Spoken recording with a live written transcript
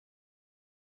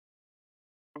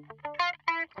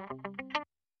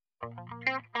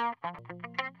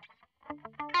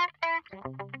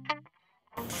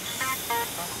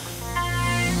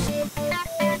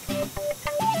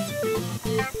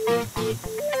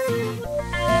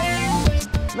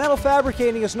Metal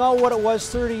fabricating is not what it was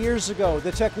 30 years ago.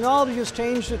 The technology has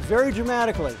changed it very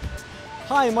dramatically.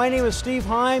 Hi, my name is Steve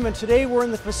Heim, and today we're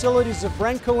in the facilities of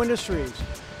Brenco Industries.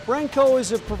 Brenco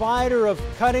is a provider of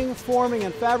cutting, forming,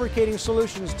 and fabricating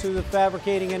solutions to the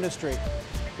fabricating industry.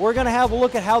 We're going to have a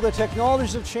look at how the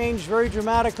technologies have changed very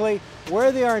dramatically,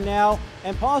 where they are now,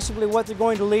 and possibly what they're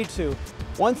going to lead to.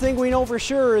 One thing we know for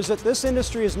sure is that this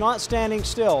industry is not standing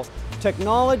still.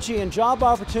 Technology and job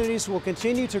opportunities will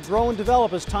continue to grow and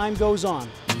develop as time goes on.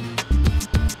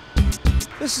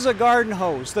 This is a garden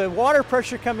hose. The water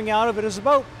pressure coming out of it is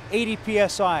about 80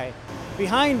 psi.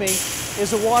 Behind me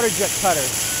is a water jet cutter.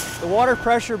 The water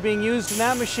pressure being used in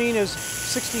that machine is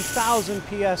 60,000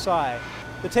 psi.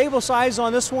 The table size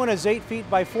on this one is 8 feet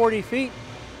by 40 feet.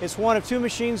 It's one of two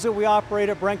machines that we operate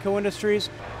at Brenco Industries.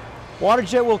 Water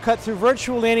jet will cut through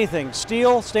virtually anything: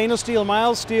 steel, stainless steel,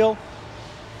 mild steel,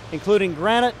 including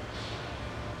granite,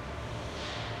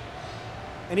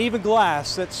 and even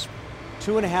glass that's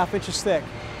 2.5 inches thick.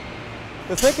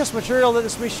 The thickest material that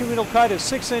this machine will cut is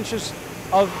 6 inches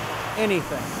of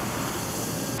anything.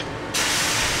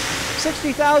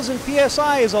 60,000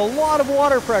 psi is a lot of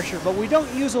water pressure, but we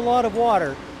don't use a lot of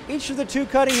water. Each of the two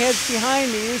cutting heads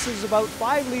behind me uses about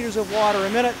 5 liters of water a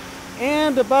minute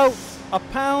and about a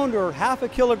pound or half a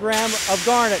kilogram of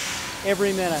garnet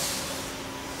every minute.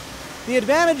 The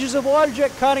advantages of water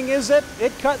jet cutting is that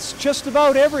it cuts just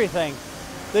about everything.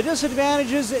 The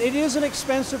disadvantage is that it is an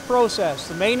expensive process.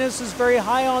 The maintenance is very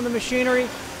high on the machinery,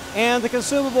 and the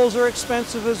consumables are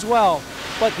expensive as well.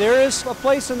 But there is a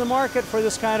place in the market for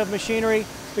this kind of machinery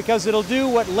because it'll do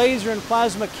what laser and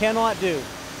plasma cannot do.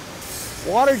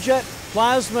 Water jet,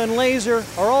 plasma, and laser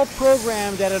are all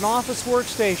programmed at an office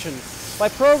workstation. By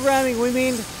programming, we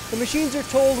mean the machines are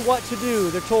told what to do.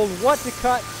 They're told what to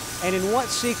cut and in what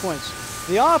sequence.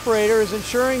 The operator is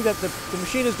ensuring that the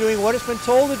machine is doing what it's been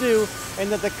told to do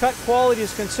and that the cut quality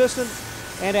is consistent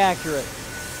and accurate.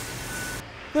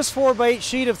 This 4x8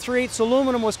 sheet of 3/8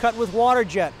 aluminum was cut with water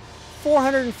jet.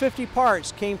 450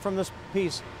 parts came from this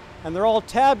piece, and they're all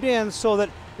tabbed in so that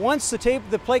once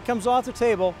the plate comes off the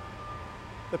table,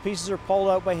 the pieces are pulled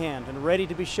out by hand and ready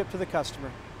to be shipped to the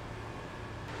customer.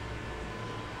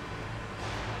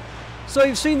 So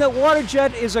you've seen that water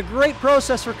jet is a great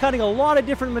process for cutting a lot of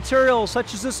different materials,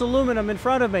 such as this aluminum in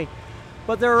front of me.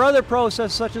 But there are other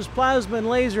processes such as plasma and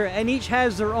laser, and each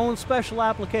has their own special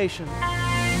application.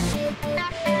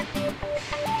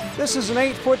 This is an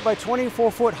 8-foot by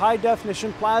 24-foot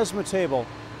high-definition plasma table.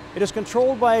 It is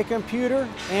controlled by a computer,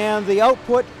 and the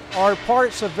output are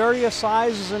parts of various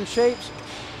sizes and shapes.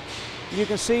 You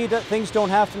can see that things don't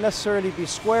have to necessarily be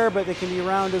square, but they can be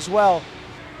round as well.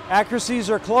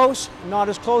 Accuracies are close, not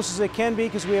as close as they can be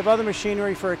because we have other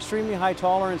machinery for extremely high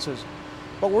tolerances.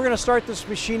 But we're going to start this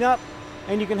machine up,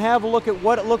 and you can have a look at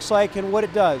what it looks like and what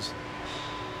it does.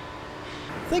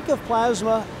 Think of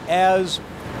plasma as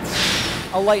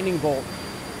a lightning bolt.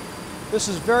 This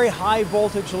is very high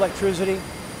voltage electricity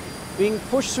being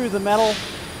pushed through the metal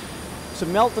to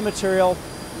melt the material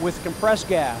with compressed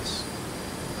gas.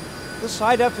 This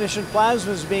high definition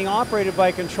plasma is being operated by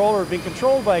a controller, being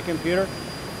controlled by a computer.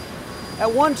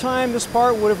 At one time, this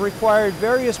part would have required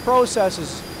various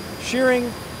processes,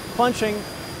 shearing, punching,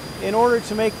 in order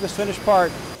to make this finished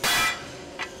part.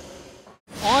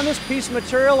 On this piece of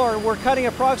material, we're cutting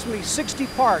approximately 60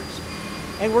 parts,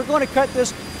 and we're going to cut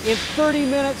this in 30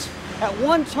 minutes. At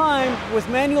one time, with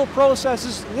manual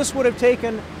processes, this would have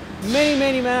taken many,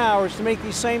 many hours to make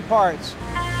these same parts.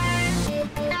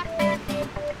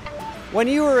 When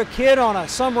you were a kid on a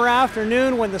summer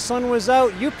afternoon when the sun was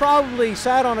out, you probably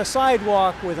sat on a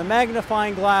sidewalk with a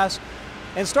magnifying glass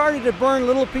and started to burn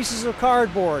little pieces of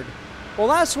cardboard. Well,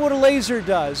 that's what a laser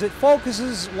does. It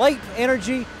focuses light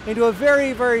energy into a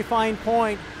very, very fine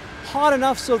point, hot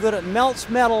enough so that it melts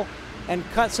metal and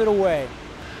cuts it away.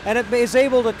 And it is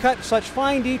able to cut such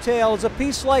fine detail as a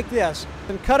piece like this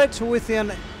and cut it to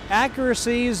within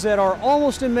accuracies that are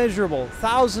almost immeasurable,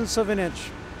 thousandths of an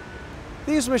inch.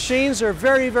 These machines are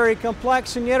very, very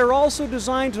complex and yet are also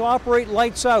designed to operate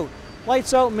lights out.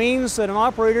 Lights out means that an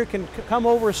operator can come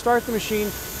over, start the machine,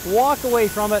 walk away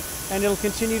from it, and it'll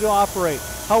continue to operate.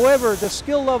 However, the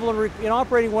skill level in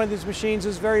operating one of these machines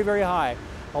is very, very high.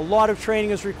 A lot of training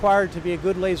is required to be a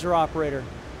good laser operator.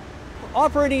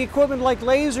 Operating equipment like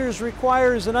lasers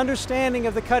requires an understanding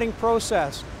of the cutting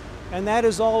process, and that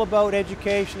is all about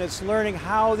education. It's learning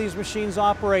how these machines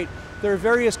operate. There are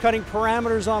various cutting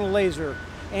parameters on a laser.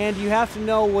 and you have to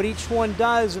know what each one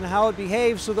does and how it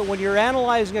behaves so that when you're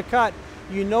analyzing a cut,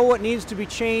 you know what needs to be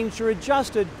changed or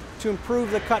adjusted to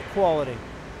improve the cut quality.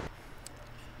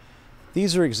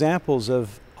 These are examples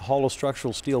of hollow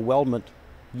structural steel weldment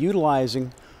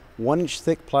utilizing 1-inch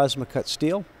thick plasma cut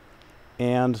steel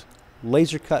and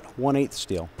laser cut 1/8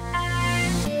 steel.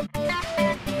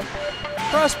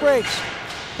 Press brakes.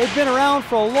 They've been around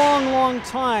for a long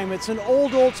time. It's an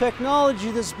old technology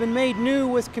that's been made new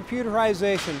with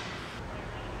computerization.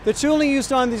 The tooling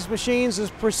used on these machines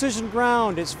is precision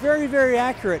ground. It's very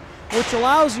accurate, which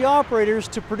allows the operators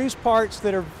to produce parts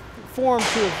that are formed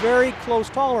to a very close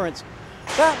tolerance.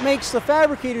 That makes the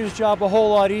fabricator's job a whole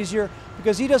lot easier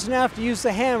because he doesn't have to use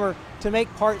the hammer to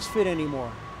make parts fit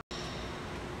anymore.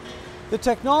 The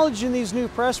technology in these new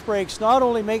press brakes not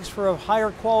only makes for a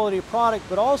higher quality product,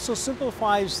 but also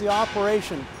simplifies the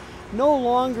operation. No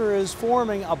longer is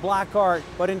forming a black art,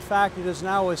 but in fact it is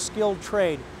now a skilled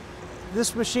trade.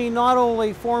 This machine not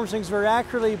only forms things very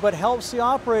accurately, but helps the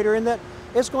operator in that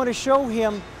it's going to show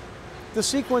him the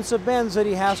sequence of bends that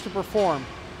he has to perform.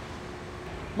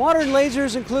 Modern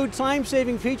lasers include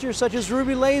time-saving features such as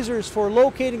ruby lasers for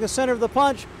locating the center of the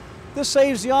punch. This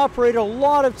saves the operator a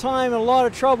lot of time and a lot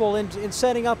of trouble in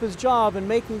setting up his job and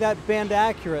making that bend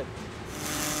accurate.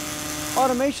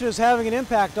 Automation is having an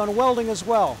impact on welding as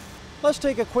well. Let's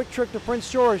take a quick trip to Prince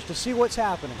George to see what's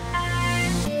happening.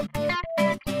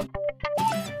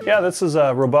 Yeah, this is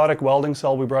a robotic welding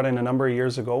cell we brought in a number of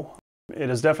years ago. It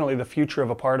is definitely the future of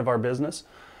a part of our business.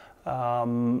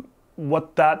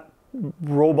 What that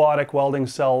robotic welding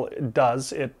cell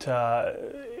does, it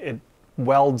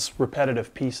welds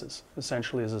repetitive pieces,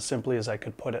 essentially, as simply as I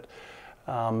could put it.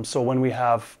 So when we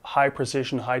have high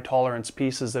precision, high tolerance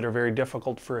pieces that are very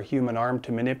difficult for a human arm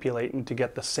to manipulate and to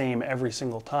get the same every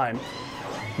single time,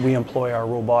 we employ our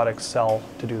robotic cell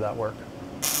to do that work.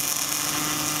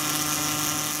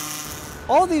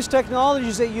 All these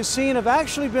technologies that you've seen have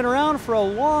actually been around for a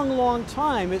long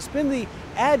time. It's been the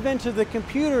advent of the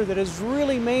computer that has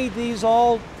really made these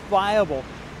all viable.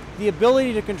 The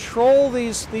ability to control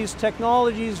these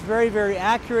technologies very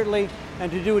accurately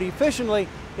and to do it efficiently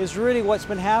is really what's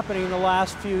been happening in the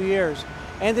last few years.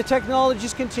 And the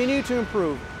technologies continue to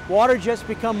improve. Water jets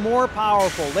become more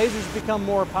powerful, lasers become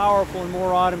more powerful and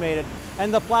more automated,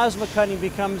 and the plasma cutting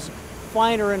becomes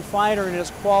finer and finer in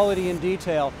its quality and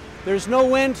detail. There's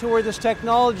no end to where this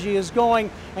technology is going,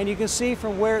 and you can see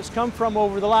from where it's come from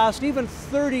over the last even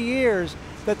 30 years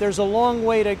that there's a long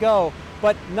way to go.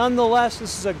 But nonetheless,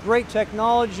 this is a great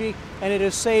technology, and it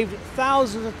has saved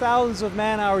thousands and thousands of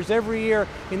man-hours every year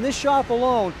in this shop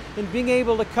alone in being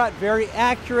able to cut very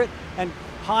accurate and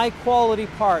high-quality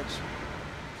parts.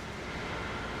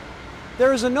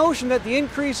 There is a notion that the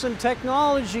increase in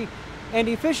technology and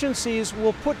efficiencies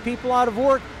will put people out of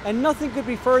work, and nothing could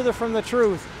be further from the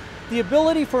truth. The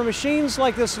ability for machines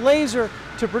like this laser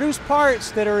to produce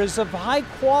parts that are as of high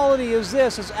quality as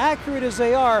this, as accurate as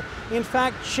they are, in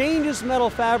fact changes metal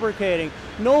fabricating.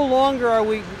 No longer are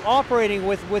we operating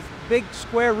with big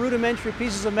square rudimentary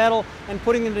pieces of metal and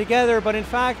putting them together, but in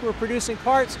fact we're producing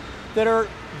parts that are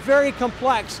very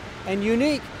complex and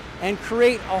unique and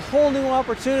create a whole new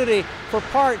opportunity for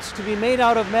parts to be made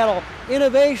out of metal.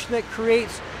 Innovation that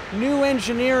creates new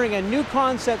engineering and new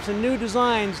concepts and new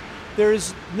designs. There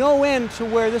is no end to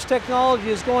where this technology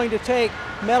is going to take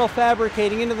metal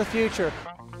fabricating into the future.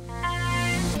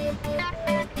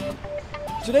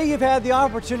 Today you've had the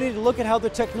opportunity to look at how the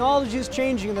technology is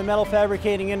changing in the metal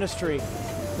fabricating industry.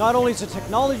 Not only is the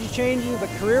technology changing, but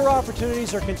career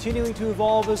opportunities are continuing to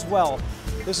evolve as well.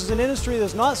 This is an industry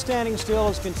that's not standing still,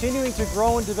 it's continuing to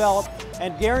grow and develop,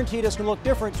 and guaranteed it's going to look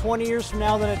different 20 years from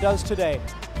now than it does today.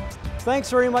 Thanks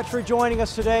very much for joining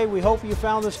us today. We hope you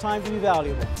found this time to be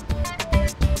valuable.